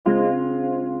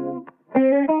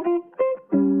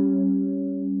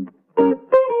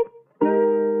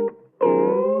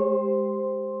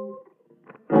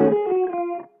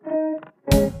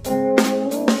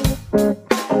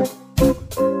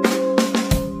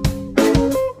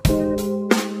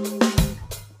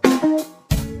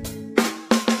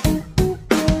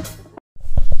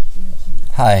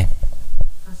Hi.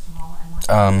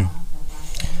 Um,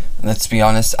 let's be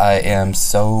honest, I am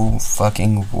so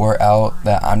fucking wore out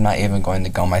that I'm not even going to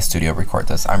go in my studio record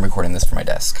this. I'm recording this from my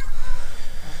desk.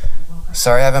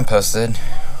 Sorry I haven't posted.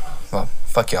 Well,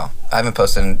 fuck y'all. I haven't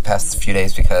posted in the past few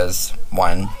days because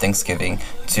 1, Thanksgiving,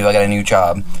 2, I got a new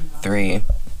job, 3,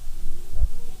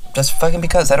 just fucking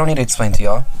because I don't need to explain to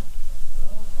y'all.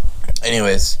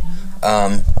 Anyways,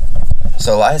 so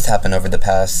a lot has happened over the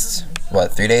past,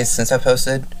 3 days since I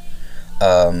posted.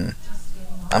 I'm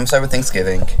gonna start with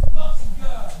Thanksgiving.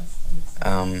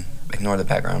 Ignore the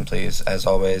background, please, as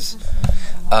always.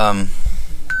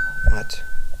 What?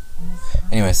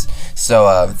 Anyways,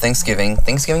 so, Thanksgiving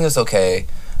was okay.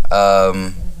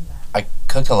 I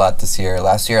cooked a lot this year.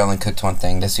 Last year I only cooked one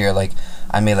thing. This year,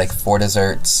 I made, 4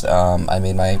 desserts. I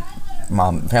made my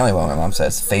mom, apparently what my mom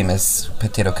says, famous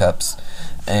potato cups.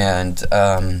 And,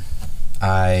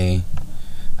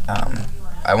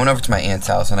 I went over to my aunt's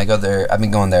house, and I go there. I've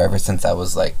been going there ever since I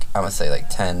was I'm gonna say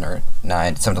 10 or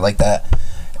 9, something like that.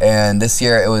 And this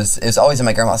year it was always in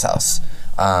my grandma's house,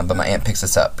 but my aunt picks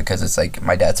us up because it's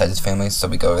my dad's side of his family, so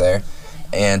we go over there.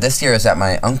 And this year is at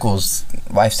my uncle's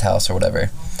wife's house or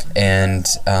whatever, and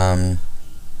I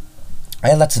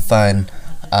had lots of fun.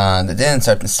 It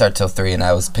didn't start till 3, and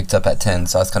I was picked up at 10,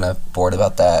 so I was kind of bored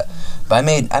about that. But I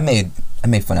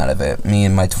made fun out of it. Me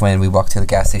and my twin, we walked to the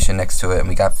gas station next to it, and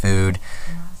we got food.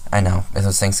 I know, it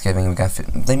was Thanksgiving, we got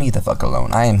food. Leave me the fuck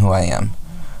alone. I am who I am.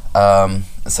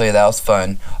 So yeah, that was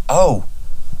fun. Oh,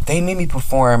 they made me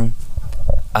perform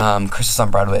Christmas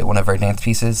on Broadway, one of our dance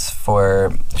pieces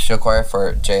for show choir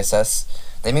for JSS.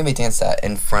 They made me dance that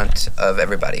in front of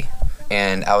everybody.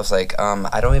 And I was like,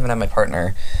 I don't even have my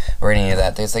partner or any of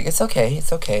that. They're like, it's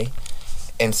okay.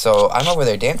 And so I'm over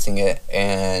there dancing it,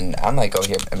 and I'm over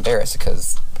here embarrassed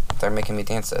because they're making me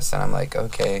dance this, and I'm like,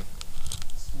 okay.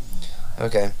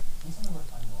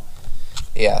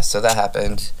 Yeah, so that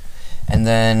happened. And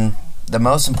then the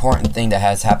most important thing that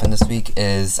has happened this week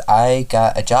is I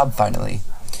got a job finally,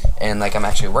 and I'm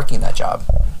actually working that job.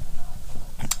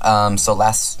 So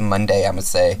last Monday, I would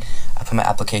say, I put my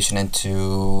application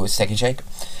into Steak and Shake,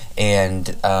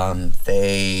 and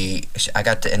I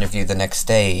got to interview the next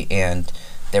day, and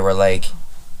they were like,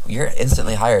 you're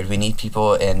instantly hired. We need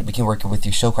people, and we can work with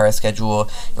your show choir schedule,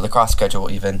 your lacrosse schedule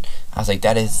even. I was like,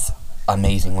 that is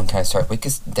amazing. When can I start? And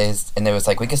they was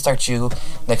like, we can start you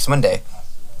next Monday.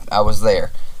 I was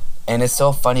there. And it's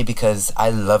so funny because I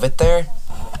love it there,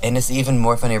 and it's even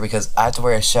more funny because I have to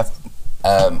wear a chef's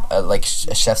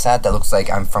hat that looks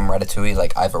like I'm from Ratatouille,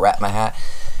 I have a rat in my hat.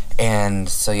 And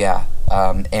so yeah,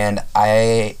 and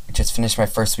I just finished my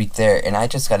first week there, and I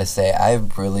just gotta say, I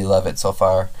really love it so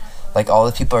far. All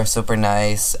the people are super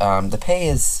nice. The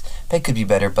pay could be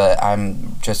better, but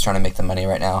I'm just trying to make the money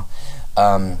right now.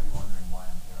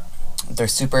 They're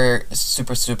super,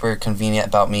 super, super convenient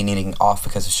about me needing off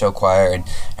because of show choir and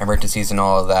emergencies and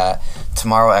all of that.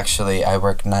 Tomorrow, actually, I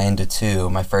work 9 to 2,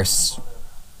 my first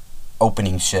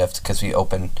opening shift, because we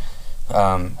open,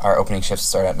 our opening shifts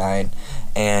start at 9,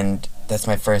 and that's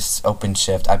my first open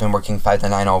shift. I've been working 5 to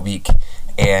 9 all week,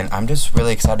 and I'm just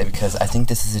really excited because I think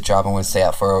this is a job I'm going to stay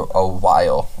at for a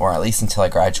while, or at least until I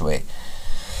graduate.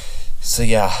 So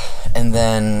yeah, and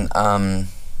then,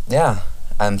 yeah,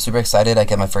 I'm super excited. I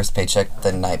get my first paycheck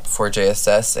the night before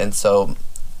JSS, and so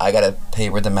I gotta pay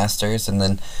with the masters, and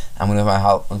then I'm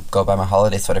gonna go buy my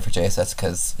holiday sweater for JSS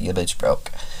because your bitch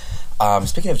broke.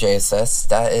 Speaking of JSS,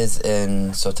 that is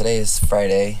so today is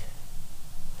Friday,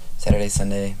 Saturday,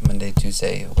 Sunday, Monday,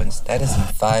 Tuesday, Wednesday. That is in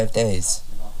 5 days.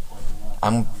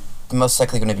 I'm most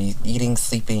likely going to be eating,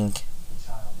 sleeping,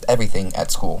 everything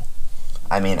at school.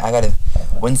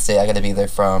 Wednesday I gotta be there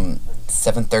from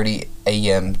 7:30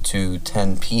 a.m. to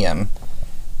 10 p.m.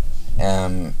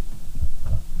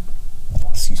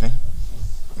 Excuse me,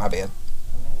 my bad.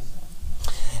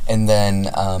 And then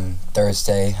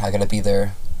Thursday I gotta be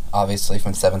there, obviously,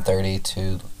 from 7:30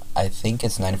 to, I think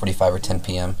it's 9:45 or 10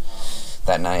 p.m.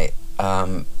 that night.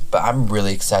 But I'm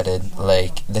really excited.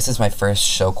 This is my first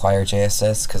show choir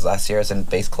JSS, because last year I was in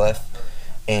bass clef,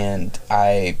 and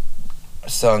I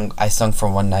sung for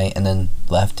one night and then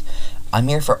left. I'm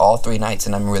here for all 3 nights,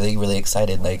 and I'm really, really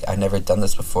excited. I've never done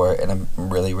this before, and I'm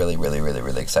really, really, really, really,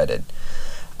 really excited.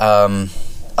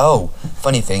 Oh,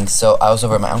 funny thing. So I was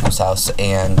over at my uncle's house,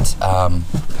 and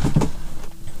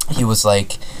he was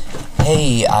like,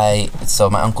 hey, so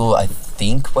my uncle, I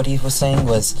think what he was saying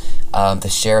was, the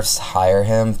sheriffs hire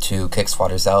him to kick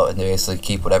squatters out, and they basically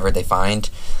keep whatever they find.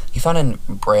 He found a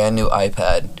brand new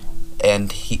iPad,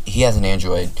 and he has an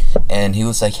Android, and he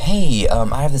was like, hey,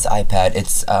 I have this iPad,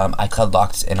 it's iCloud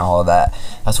locked and all of that.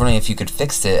 I was wondering if you could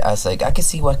fix it. I was like, I can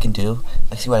see what I can do.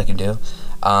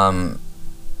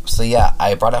 So yeah,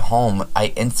 I brought it home.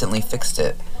 I instantly fixed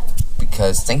it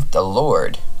because thank the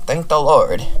Lord,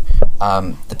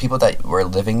 the people that were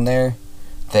living there,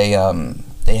 they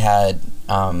had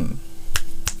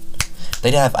they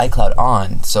didn't have iCloud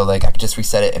on, so like I could just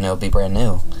reset it and it'll be brand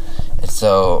new. And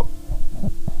so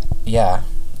yeah,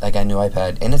 I got a new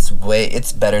iPad, and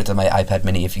it's better than my iPad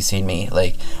mini. If you've seen me,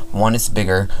 like, one is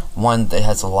bigger, one that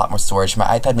has a lot more storage.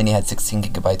 My iPad mini had 16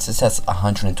 gigabytes. This has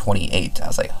 128. I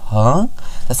was like, huh?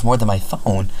 That's more than my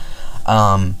phone.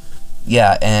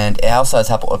 Yeah, and it also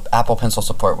has Apple Pencil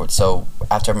support. So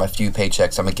after my few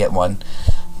paychecks, I'm gonna get one.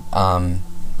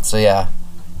 So yeah,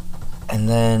 and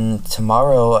then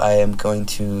tomorrow I am going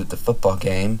to the football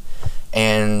game.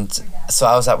 And so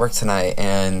I was at work tonight,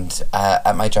 and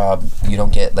at my job, you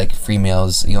don't get like free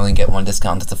meals. You only get one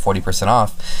discount that's a 40%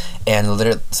 off. And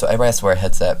literally, so everybody has to wear a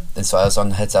headset. And so I was on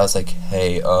the headset. I was like,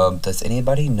 "Hey, does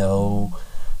anybody know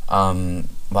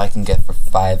what I can get for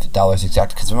 $5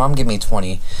 exact?" Because my mom gave me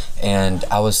 20, and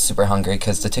I was super hungry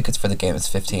because the tickets for the game is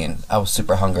 15. I was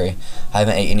super hungry. I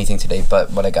haven't ate anything today,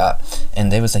 but what I got. And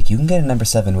they was like, "You can get a number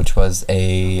 7, which was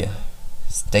a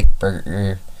steak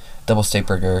burger." Double steak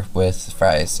burger with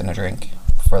fries and a drink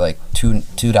for like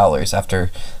 $2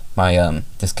 after my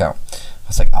discount. I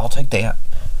was like, I'll take that.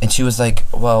 And she was like,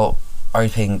 well, are you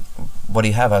paying, what do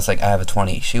you have? I was like, I have a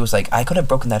 20. She was like, I could have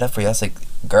broken that up for you. I was like,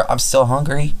 girl, I'm still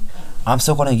hungry. I'm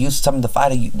still going to use some of the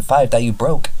five that you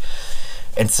broke.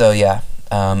 And so yeah,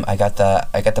 I got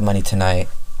the money tonight.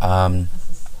 I'm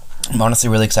honestly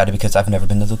really excited because I've never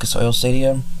been to Lucas Oil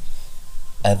Stadium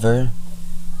ever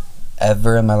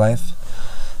in my life.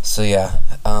 So yeah,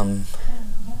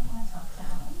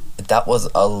 that was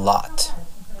a lot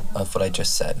of what I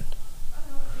just said.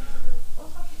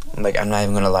 Like, I'm not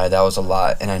even gonna lie, that was a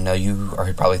lot, and I know you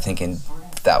are probably thinking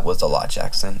that was a lot,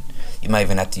 Jackson. You might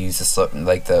even have to use this,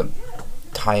 like, the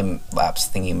time lapse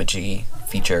thingy-majiggy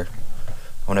feature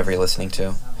whenever you're listening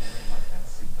to.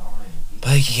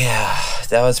 But yeah,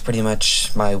 that was pretty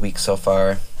much my week so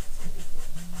far.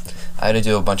 I had to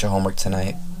do a bunch of homework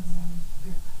tonight.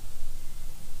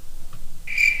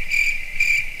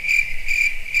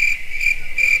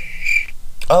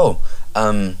 Oh,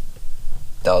 that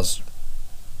was,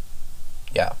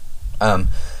 yeah, I'm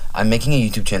making a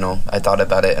YouTube channel. I thought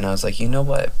about it, and I was like, you know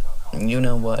what, I'm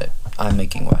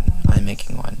making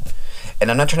one, and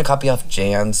I'm not trying to copy off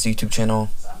Jan's YouTube channel.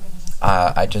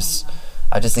 I just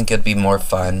think it'd be more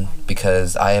fun,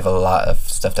 because I have a lot of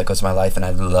stuff that goes in my life, and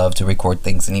I love to record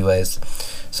things anyways,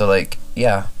 so like,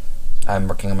 yeah, I'm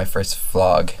working on my first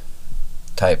vlog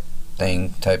type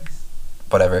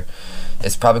whatever.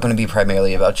 It's probably going to be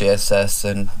primarily about JSS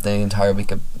and the entire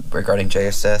week regarding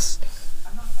JSS.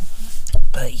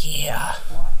 But yeah.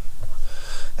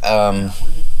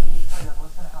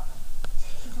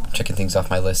 Checking things off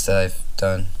my list that I've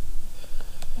done.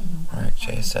 Alright,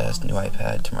 JSS, new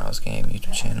iPad, tomorrow's game,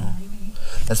 YouTube channel.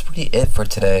 That's pretty it for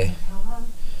today.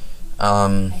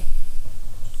 Yeah.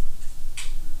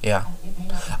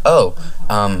 Oh,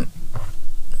 I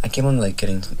keep on like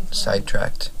getting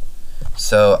sidetracked.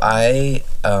 So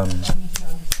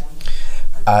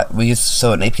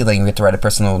so in AP Lang we get to write a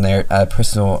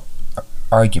personal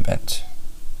argument,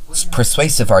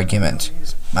 persuasive argument.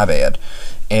 My bad.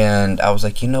 And I was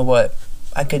like, you know what?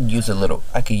 I could use a little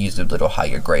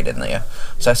higher grade in there.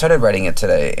 So I started writing it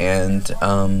today, and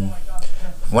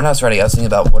when I was writing, I was thinking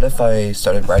about what if I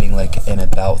started writing like an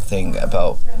about thing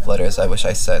about letters I wish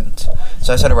I sent.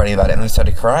 So I started writing about it, and I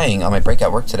started crying on my break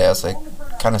at work today. I was like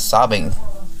kind of sobbing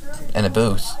in a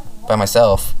booth by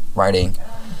myself writing.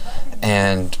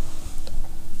 And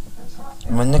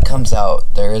when it comes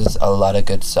out, there is a lot of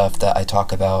good stuff that I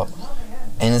talk about,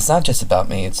 and it's not just about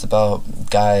me, it's about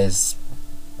guys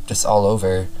just all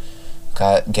over.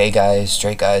 Gay guys,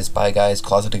 straight guys, bi guys,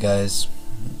 closeted guys,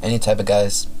 any type of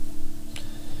guys,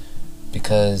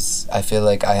 because I feel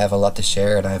like I have a lot to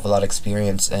share and I have a lot of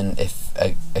experience. And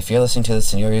if you're listening to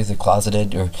this and you're either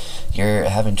closeted or you're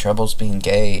having troubles being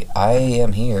gay, I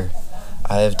am here.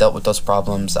 I have dealt with those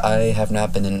problems. I have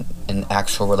not been in an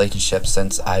actual relationship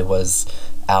since I was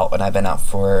out, and I've been out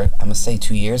for, I'm gonna say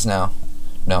 2 years now.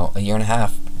 No, a year and a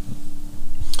half.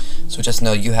 So just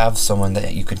know you have someone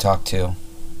that you can talk to.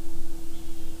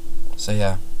 So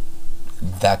yeah,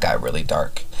 that got really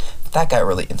dark. That got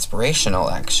really inspirational,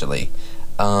 actually.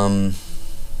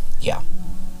 Yeah.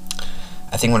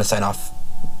 I think I'm gonna sign off.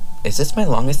 Is this my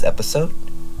longest episode?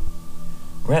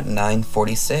 We're at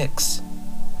 9:46.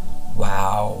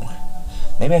 Wow.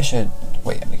 Maybe I should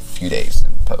wait a few days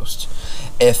and post.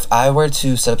 If I were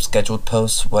to set up scheduled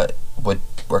posts, what would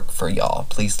work for y'all?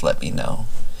 Please let me know.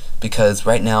 Because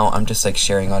right now I'm just like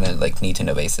sharing on a like need to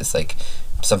know basis. Like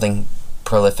something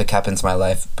prolific happens in my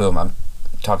life, boom, I'm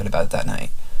talking about it that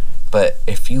night. But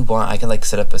if you want, I can like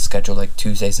set up a schedule like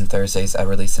Tuesdays and Thursdays I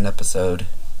release an episode,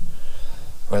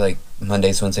 or like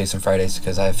Mondays, Wednesdays, and Fridays,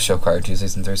 because I have show choir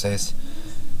Tuesdays and Thursdays.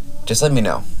 Just let me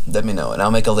know, and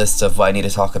I'll make a list of what I need to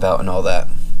talk about and all that.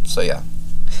 So yeah,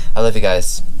 I love you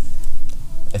guys.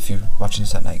 If you're watching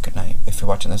this at night, good night. If you're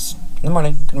watching this in the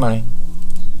morning, good morning,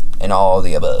 and all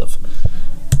the above.